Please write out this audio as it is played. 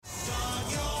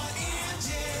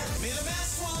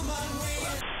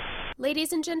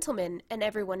Ladies and gentlemen, and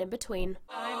everyone in between.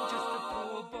 I'm just a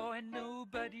poor boy and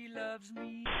nobody loves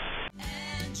me.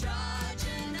 Androgynous.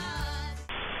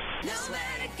 No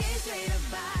matter gay, straight or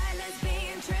bi,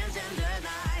 lesbian, transgender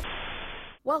life.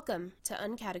 Welcome to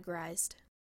Uncategorized.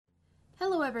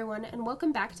 Hello everyone, and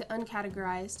welcome back to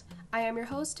Uncategorized. I am your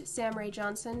host, Sam Ray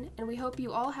Johnson, and we hope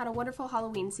you all had a wonderful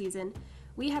Halloween season.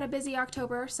 We had a busy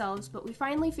October ourselves, but we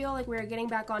finally feel like we are getting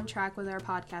back on track with our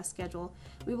podcast schedule.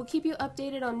 We will keep you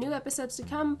updated on new episodes to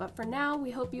come, but for now,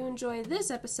 we hope you enjoy this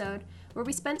episode, where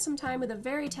we spent some time with a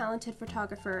very talented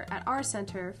photographer at our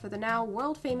center for the now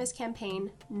world-famous campaign,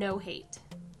 No Hate.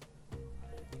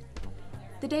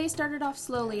 The day started off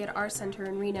slowly at our center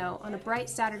in Reno on a bright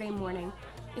Saturday morning.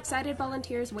 Excited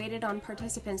volunteers waited on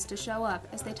participants to show up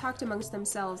as they talked amongst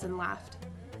themselves and laughed.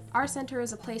 Our center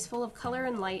is a place full of color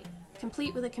and light,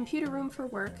 complete with a computer room for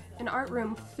work, an art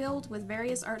room filled with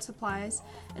various art supplies,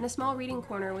 and a small reading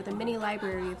corner with a mini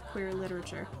library of queer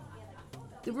literature.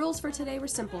 The rules for today were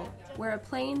simple. Wear a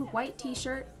plain white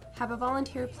t-shirt, have a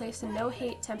volunteer place a No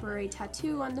Hate temporary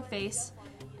tattoo on the face,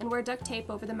 and wear duct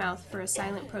tape over the mouth for a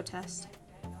silent protest.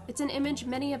 It's an image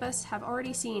many of us have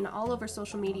already seen all over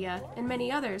social media, and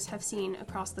many others have seen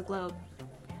across the globe.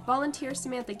 Volunteer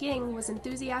Samantha Ging was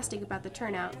enthusiastic about the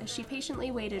turnout as she patiently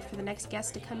waited for the next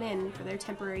guest to come in for their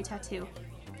temporary tattoo.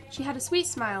 She had a sweet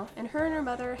smile, and her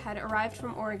mother had arrived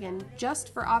from Oregon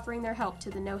just for offering their help to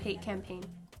the No Hate campaign.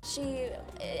 She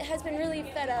has been really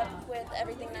fed up with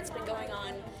everything that's been going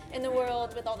on in the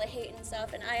world with all the hate and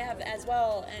stuff, and I have as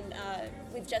well, and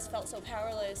we've just felt so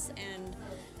powerless, and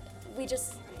we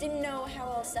just didn't know how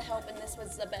else to help, and this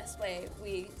was the best way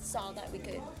we saw that we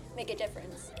could make a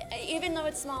difference. Even though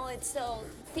it's small, it still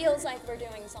feels like we're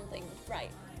doing something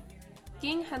right.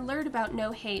 Ging had learned about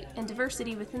No Hate and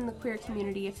diversity within the queer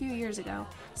community a few years ago,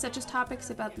 such as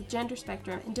topics about the gender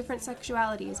spectrum and different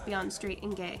sexualities beyond straight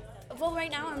and gay. Well,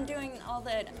 right now I'm doing all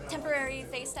the temporary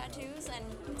face tattoos, and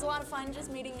it's a lot of fun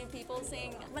just meeting new people,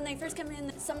 seeing when they first come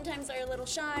in, sometimes they're a little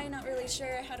shy, not really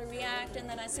sure how to react, and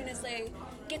then as soon as they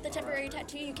get the temporary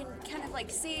tattoo, you can kind of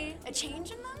like see a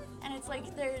change in them, and it's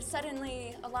like they're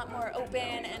suddenly a lot more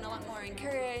open and a lot more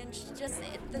encouraged. Just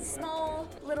the small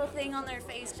little thing on their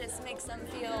face just makes them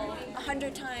feel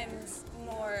 100 times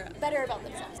more better about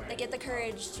themselves. They get the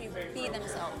courage to be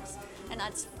themselves, and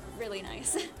that's really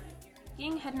nice.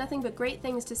 Ging had nothing but great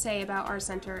things to say about our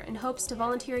center and hopes to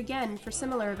volunteer again for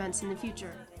similar events in the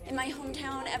future. In my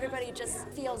hometown, everybody just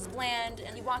feels bland,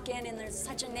 and you walk in and there's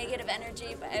such a negative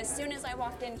energy, but as soon as I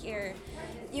walked in here,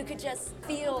 you could just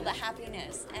feel the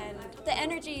happiness, and the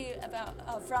energy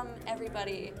from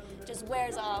everybody just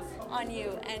wears off on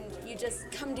you, and you just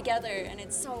come together, and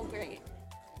it's so great.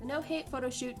 The No Hate photo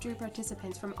shoot drew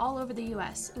participants from all over the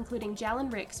U.S., including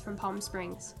Jalen Ricks from Palm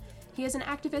Springs. He is an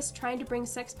activist trying to bring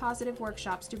sex-positive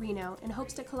workshops to Reno and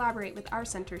hopes to collaborate with our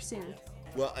center soon.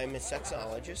 Well, I'm a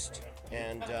sexologist,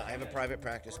 and I have a private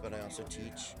practice, but I also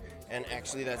teach. And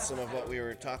actually, that's some of what we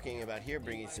were talking about here,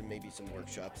 bringing maybe some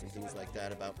workshops and things like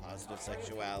that about positive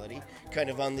sexuality. Kind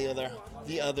of on the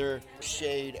other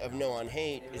shade of no on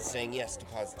hate is saying yes to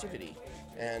positivity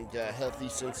and healthy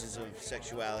senses of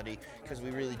sexuality, because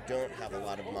we really don't have a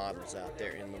lot of models out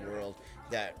there in the world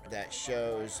that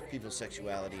shows people's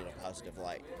sexuality in a positive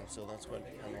light. And so that's what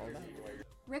I'm all about.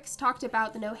 Ricks talked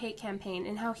about the No Hate campaign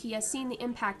and how he has seen the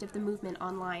impact of the movement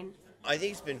online. I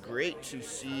think it's been great to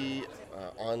see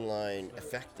online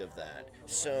effect of that.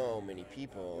 So many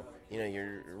people,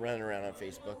 you're running around on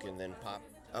Facebook and then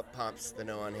up pops the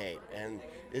No on Hate. And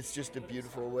it's just a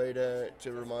beautiful way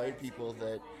to remind people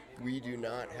that we do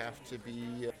not have to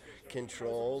be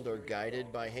controlled or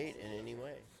guided by hate in any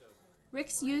way.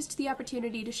 Ricks used the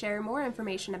opportunity to share more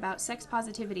information about sex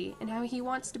positivity and how he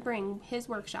wants to bring his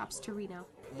workshops to Reno.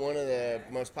 One of the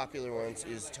most popular ones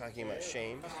is talking about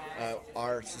shame.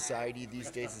 Our society these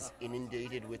days is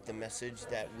inundated with the message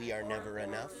that we are never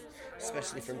enough,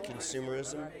 especially from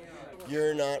consumerism.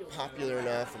 You're not popular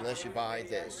enough unless you buy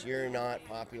this. You're not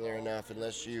popular enough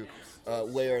unless you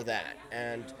wear that.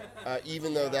 And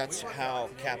even though that's how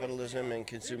capitalism and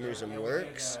consumerism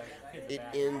works,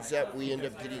 we end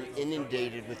up getting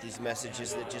inundated with these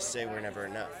messages that just say we're never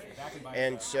enough.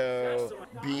 And so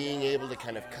being able to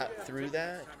kind of cut through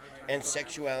that, and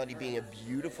sexuality being a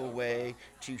beautiful way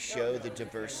to show the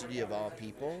diversity of all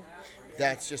people,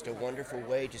 that's just a wonderful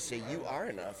way to say you are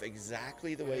enough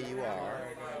exactly the way you are.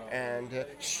 And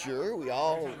sure, we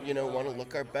all, want to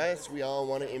look our best. We all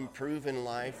want to improve in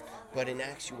life. But in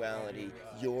actuality,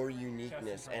 your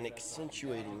uniqueness and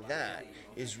accentuating that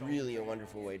is really a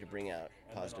wonderful way to bring out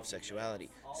positive sexuality.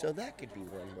 So that could be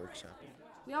one workshop.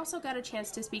 We also got a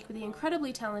chance to speak with the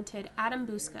incredibly talented Adam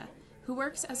Buska. who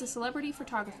works as a celebrity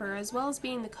photographer as well as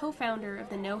being the co-founder of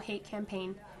the No Hate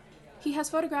campaign. He has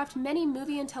photographed many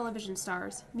movie and television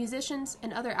stars, musicians,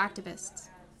 and other activists.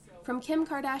 From Kim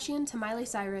Kardashian to Miley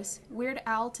Cyrus, Weird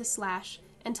Al to Slash,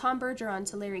 and Tom Bergeron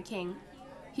to Larry King.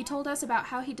 He told us about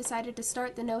how he decided to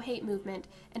start the No Hate movement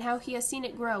and how he has seen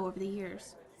it grow over the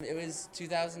years. It was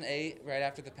 2008, right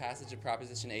after the passage of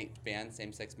Proposition 8 to ban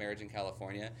same-sex marriage in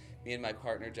California. Me and my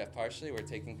partner, Jeff Parsley, were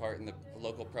taking part in the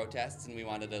local protests, and we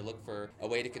wanted to look for a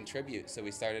way to contribute. So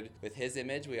we started with his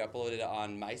image. We uploaded it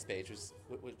on MySpace,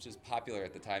 which was popular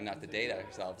at the time, not to date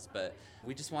ourselves, but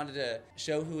we just wanted to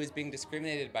show who is being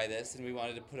discriminated by this, and we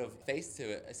wanted to put a face to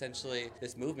it. Essentially,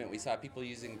 this movement, we saw people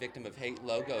using victim of hate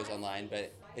logos online,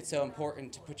 but it's so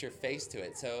important to put your face to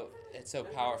it. So it's so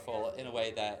powerful in a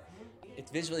way that it's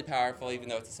visually powerful, even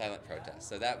though it's a silent protest.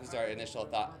 So that was our initial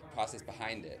thought process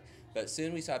behind it. But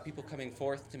soon we saw people coming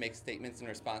forth to make statements in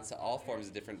response to all forms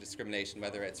of different discrimination,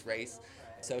 whether it's race,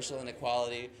 social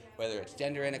inequality, whether it's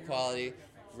gender inequality,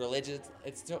 religion.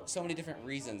 It's so many different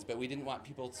reasons, but we didn't want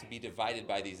people to be divided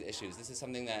by these issues. This is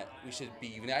something that we should be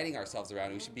uniting ourselves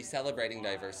around. We should be celebrating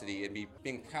diversity and be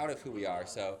being proud of who we are.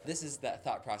 So this is that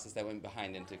thought process that went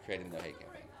behind into creating the No Hate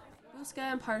campaign. Bouska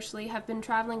and Parsley have been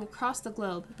traveling across the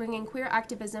globe, bringing queer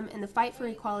activism and the fight for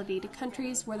equality to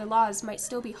countries where the laws might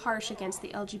still be harsh against the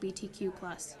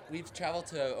LGBTQ+. We've traveled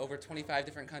to over 25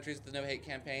 different countries with the No Hate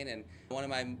campaign, and one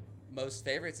of my most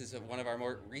favorites is one of our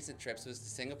more recent trips was to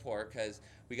Singapore, because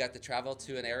we got to travel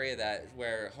to an area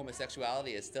where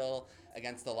homosexuality is still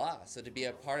against the law. So to be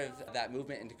a part of that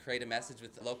movement and to create a message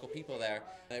with the local people there,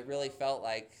 it really felt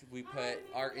like we put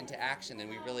art into action and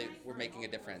we really were making a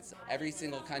difference. Every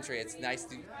single country, it's nice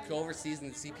to go overseas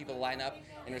and see people line up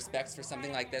in respects for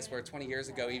something like this, where 20 years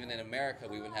ago, even in America,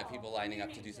 we wouldn't have people lining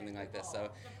up to do something like this.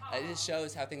 So it just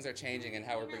shows how things are changing and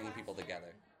how we're bringing people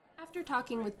together. After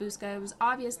talking with Bouska, it was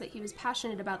obvious that he was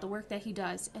passionate about the work that he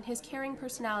does, and his caring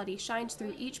personality shines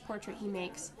through each portrait he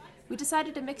makes. We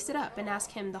decided to mix it up and ask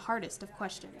him the hardest of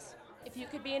questions. If you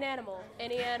could be an animal,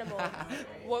 any animal,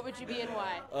 what would you be and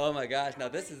why? Oh my gosh! Now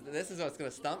this is what's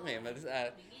gonna stump me.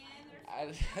 I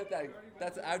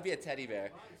would be a teddy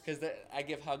bear, because I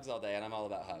give hugs all day and I'm all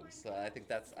about hugs. So I think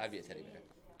I'd be a teddy bear.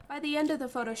 By the end of the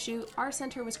photo shoot, our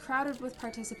center was crowded with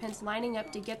participants lining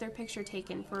up to get their picture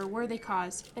taken for a worthy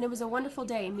cause, and it was a wonderful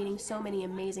day meeting so many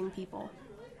amazing people.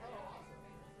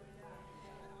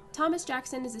 Thomas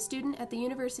Jackson is a student at the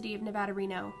University of Nevada,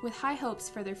 Reno, with high hopes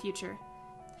for their future.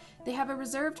 They have a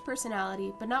reserved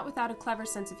personality, but not without a clever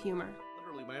sense of humor.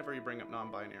 Literally, whenever you bring up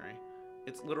non-binary,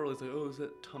 it's literally like, oh, is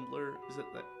it Tumblr? Is it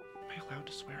that? Am I allowed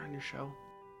to swear on your show?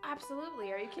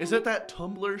 Absolutely, are you kidding Is it that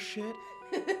Tumblr shit?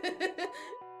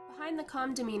 Behind the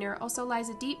calm demeanor also lies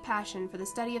a deep passion for the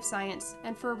study of science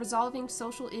and for resolving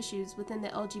social issues within the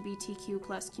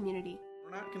LGBTQ+ community.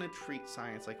 We're not going to treat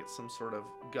science like it's some sort of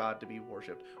god to be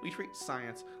worshipped. We treat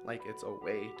science like it's a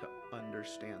way to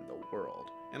understand the world.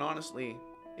 And honestly,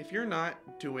 if you're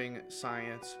not doing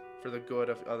science for the good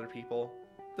of other people,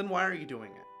 then why are you doing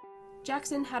it?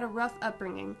 Jackson had a rough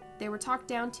upbringing. They were talked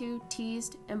down to,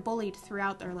 teased, and bullied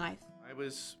throughout their life. I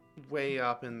was way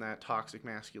up in that toxic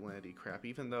masculinity crap,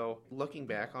 even though looking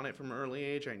back on it from an early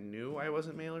age, I knew I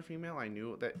wasn't male or female. I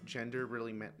knew that gender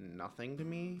really meant nothing to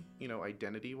me,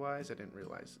 identity-wise. I didn't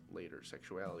realize later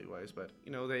sexuality-wise, but,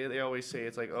 they always say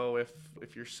it's like, oh,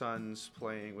 if your son's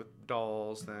playing with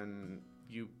dolls, then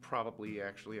you probably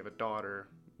actually have a daughter,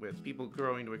 with people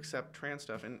growing to accept trans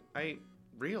stuff. And I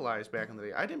realized back in the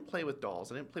day, I didn't play with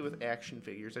dolls. I didn't play with action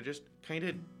figures. I just kind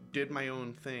of did my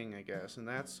own thing, I guess, and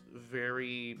that's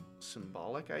very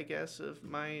symbolic, I guess, of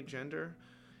my gender.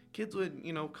 Kids would,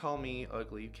 call me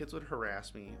ugly. Kids would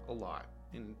harass me a lot,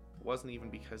 and it wasn't even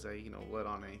because I, let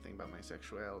on anything about my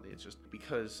sexuality. It's just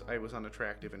because I was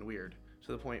unattractive and weird,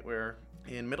 to the point where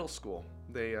in middle school,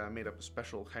 they made up a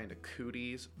special kind of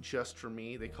cooties just for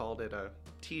me. They called it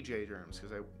TJ germs,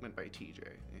 because I went by TJ,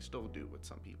 and I still do with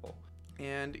some people.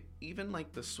 And even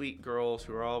like the sweet girls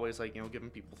who are always like,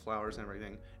 giving people flowers and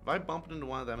everything, if I bumped into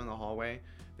one of them in the hallway,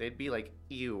 they'd be like,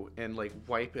 ew, and like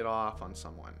wipe it off on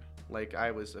someone. Like I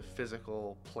was a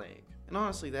physical plague. And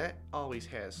honestly, that always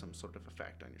has some sort of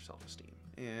effect on your self-esteem.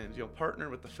 And, partner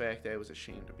with the fact that I was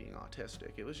ashamed of being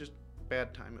autistic. It was just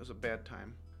bad time. It was a bad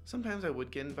time. Sometimes I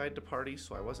would get invited to parties,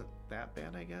 so I wasn't that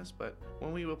bad, I guess, but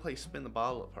when we would play spin the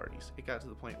bottle at parties, it got to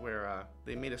the point where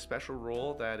they made a special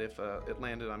rule that if it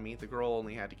landed on me, the girl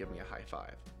only had to give me a high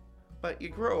five. But you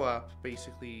grow up,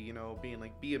 basically, being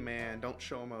like, be a man, don't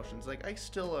show emotions. Like, I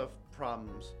still have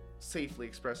problems safely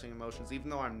expressing emotions,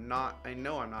 even though I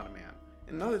know I'm not a man.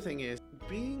 Another thing is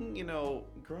being,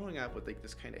 growing up with like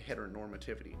this kind of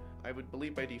heteronormativity. I would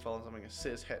believe by default as I'm a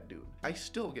cis het dude. I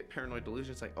still get paranoid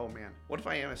delusions like, oh man, what if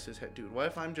I am a cis het dude? What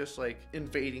if I'm just like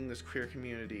invading this queer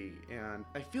community? And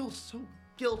I feel so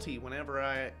guilty whenever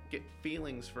I get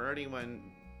feelings for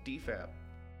anyone defab.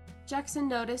 Jackson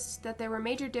noticed that there were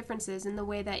major differences in the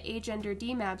way that agender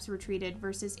DMABs were treated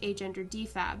versus agender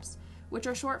DFABs, which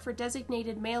are short for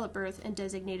designated male at birth and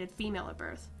designated female at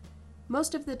birth.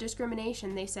 Most of the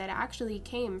discrimination, they said, actually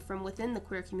came from within the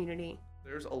queer community.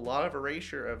 There's a lot of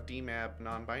erasure of DMAB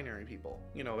non-binary people.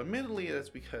 Admittedly, that's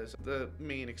because the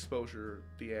main exposure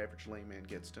the average layman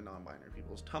gets to non-binary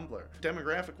people is Tumblr.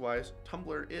 Demographic-wise,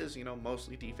 Tumblr is,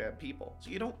 mostly DFAB people. So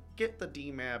you don't get the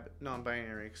DMAB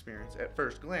non-binary experience at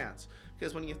first glance.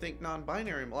 Because when you think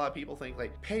non-binary, a lot of people think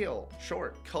like pale,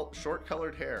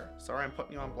 short-colored hair. Sorry, I'm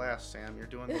putting you on blast, Sam. You're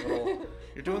doing the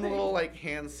little like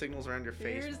hand signals around your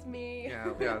face. Here's me.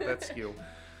 Yeah, that's you.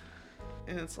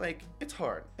 And it's like, it's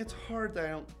hard. It's hard that I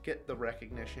don't get the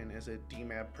recognition as a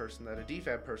DMAB person that a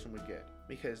DFAB person would get.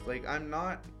 Because, like, I'm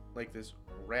not, like, this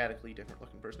radically different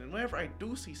looking person. And whenever I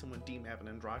do see someone DMAB and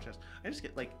androgynous, I just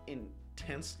get, like,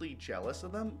 intensely jealous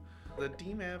of them. The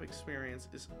DMAB experience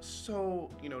is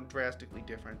so, drastically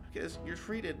different. Because you're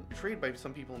treated by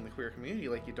some people in the queer community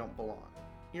like you don't belong.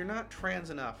 You're not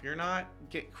trans enough. You're not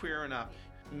get queer enough.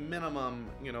 Minimum,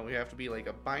 you have to be like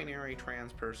a binary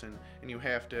trans person and you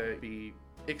have to be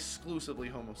exclusively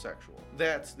homosexual.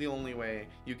 That's the only way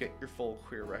you get your full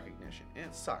queer recognition. And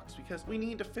it sucks because we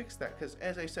need to fix that because,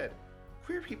 as I said,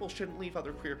 queer people shouldn't leave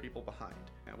other queer people behind.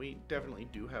 And we definitely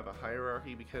do have a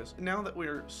hierarchy because now that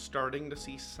we're starting to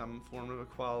see some form of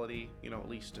equality, at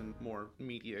least in more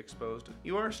media exposed,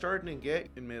 you are starting to get,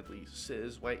 admittedly,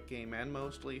 cis, white, gay men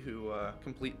mostly, who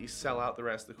completely sell out the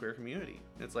rest of the queer community.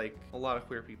 It's like a lot of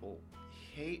queer people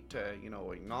hate to,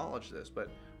 acknowledge this, but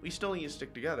we still need to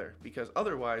stick together because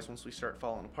otherwise, once we start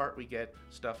falling apart, we get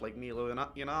stuff like Milo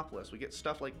Yiannopoulos, we get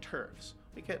stuff like TERFs,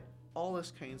 we get all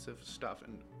this kinds of stuff,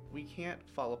 and we can't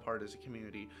fall apart as a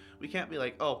community. We can't be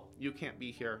like, oh, you can't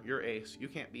be here, you're ace, you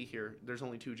can't be here, there's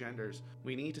only two genders.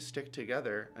 We need to stick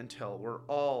together until we're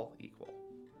all equal.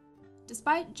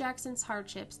 Despite Jackson's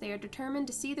hardships, they are determined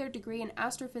to see their degree in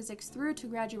astrophysics through to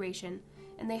graduation,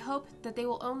 and they hope that they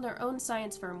will own their own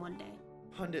science firm one day.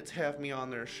 Pundits have me on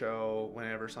their show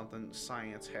whenever something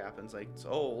science happens, like,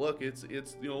 oh, look, it's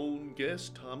the old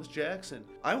guest, Thomas Jackson.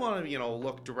 I want to,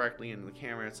 look directly into the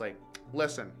camera. It's like,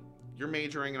 listen, you're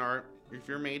majoring in art, if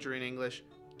you're majoring in English,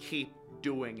 keep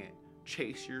doing it.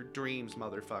 Chase your dreams,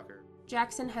 motherfucker.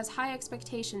 Jackson has high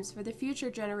expectations for the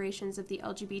future generations of the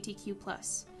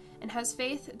LGBTQ+, and has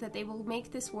faith that they will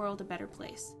make this world a better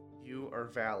place. You are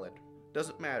valid.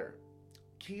 Doesn't matter.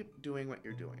 Keep doing what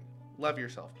you're doing. Love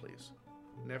yourself, please.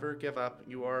 Never give up.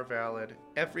 You are valid.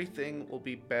 Everything will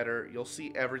be better. You'll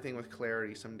see everything with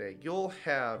clarity someday. You'll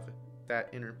have that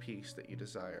inner peace that you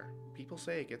desire. People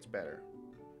say it gets better.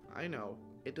 I know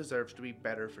it deserves to be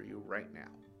better for you right now.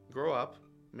 Grow up,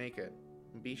 make it,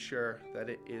 and be sure that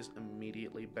it is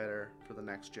immediately better for the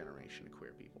next generation of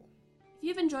queer people. If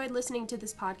you've enjoyed listening to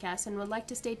this podcast and would like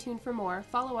to stay tuned for more,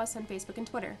 follow us on Facebook and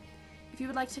Twitter. If you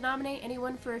would like to nominate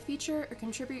anyone for a feature or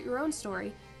contribute your own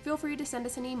story, feel free to send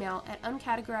us an email at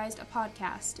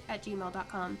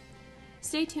uncategorizedapodcast@gmail.com.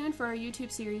 Stay tuned for our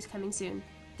YouTube series coming soon.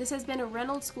 This has been a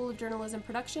Reynolds School of Journalism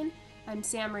production. I'm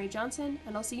Sam Ray Johnson,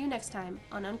 and I'll see you next time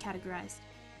on Uncategorized.